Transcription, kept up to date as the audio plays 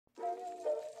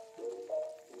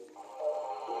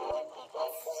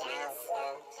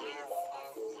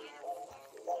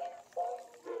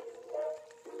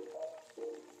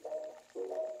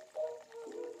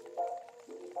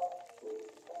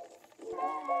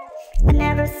I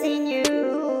never seen you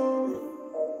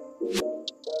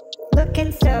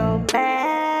looking so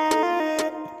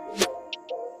bad,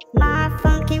 my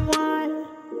funky one.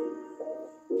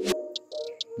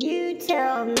 You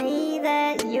tell me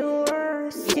that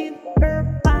you're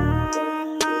super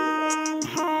fine, mine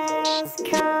has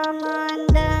come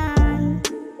undone.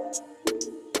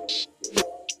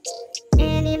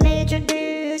 Any major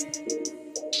dude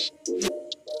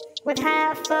with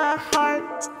half a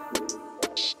heart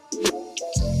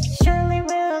surely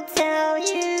will tell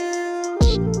you,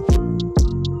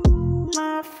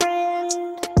 my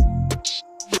friend,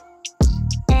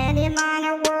 any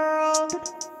minor world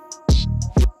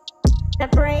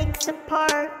that breaks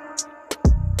apart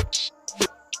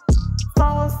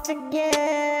falls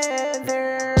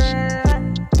together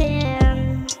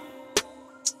again.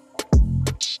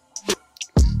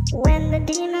 When the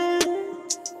demon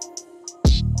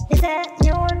is at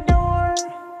your door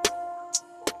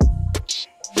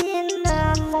in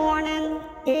the morning,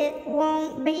 it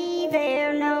won't be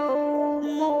there no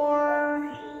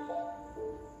more.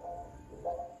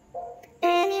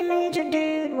 Any major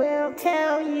dude will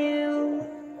tell you,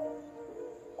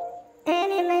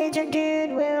 any major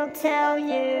dude will tell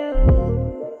you.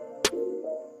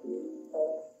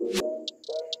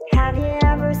 Have you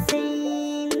ever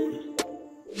seen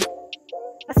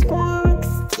a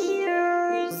skunk's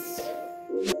tears?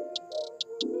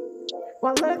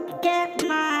 Well, look at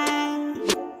mine.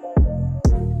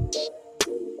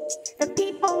 The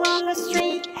people on the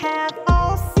street have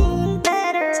all seen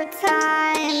better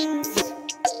times.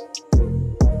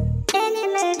 Any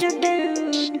major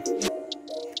dude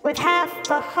with half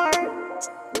a heart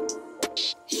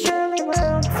surely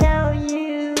will tell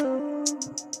you,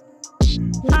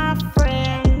 my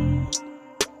friend,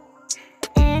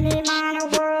 any minor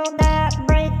world that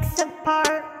breaks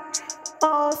apart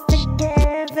falls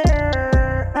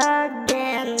together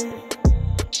again.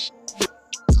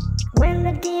 When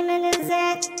the demon is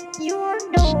at your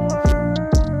door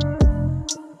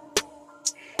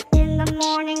in the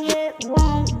morning, it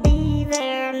won't be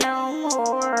there no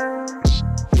more.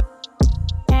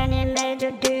 Any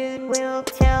major dude will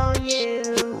tell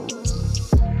you,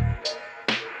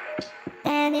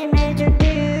 any major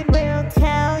dude will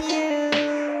tell you.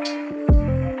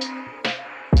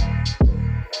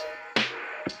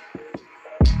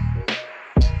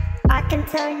 I can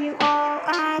tell you all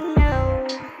I know,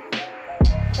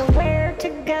 the where to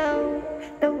go,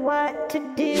 the what to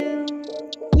do.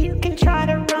 You can try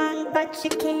to run, but you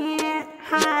can't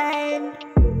hide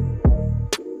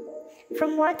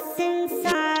from what's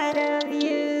inside of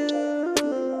you.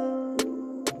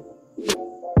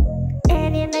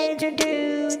 Any major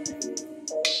dude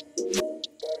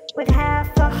with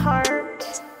half a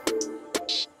heart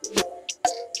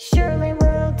surely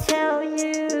will tell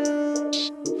you,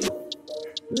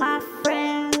 my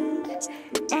friend,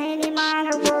 any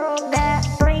minor world that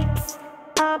breaks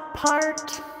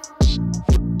apart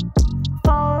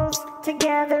falls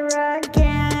together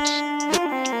again.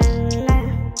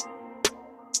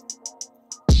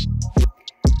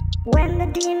 When the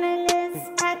demon is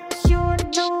at your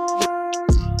door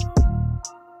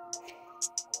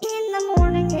in the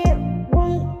morning, it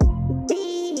won't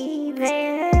be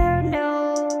there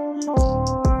no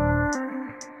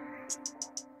more.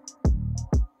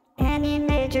 Any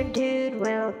major dude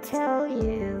will tell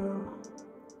you.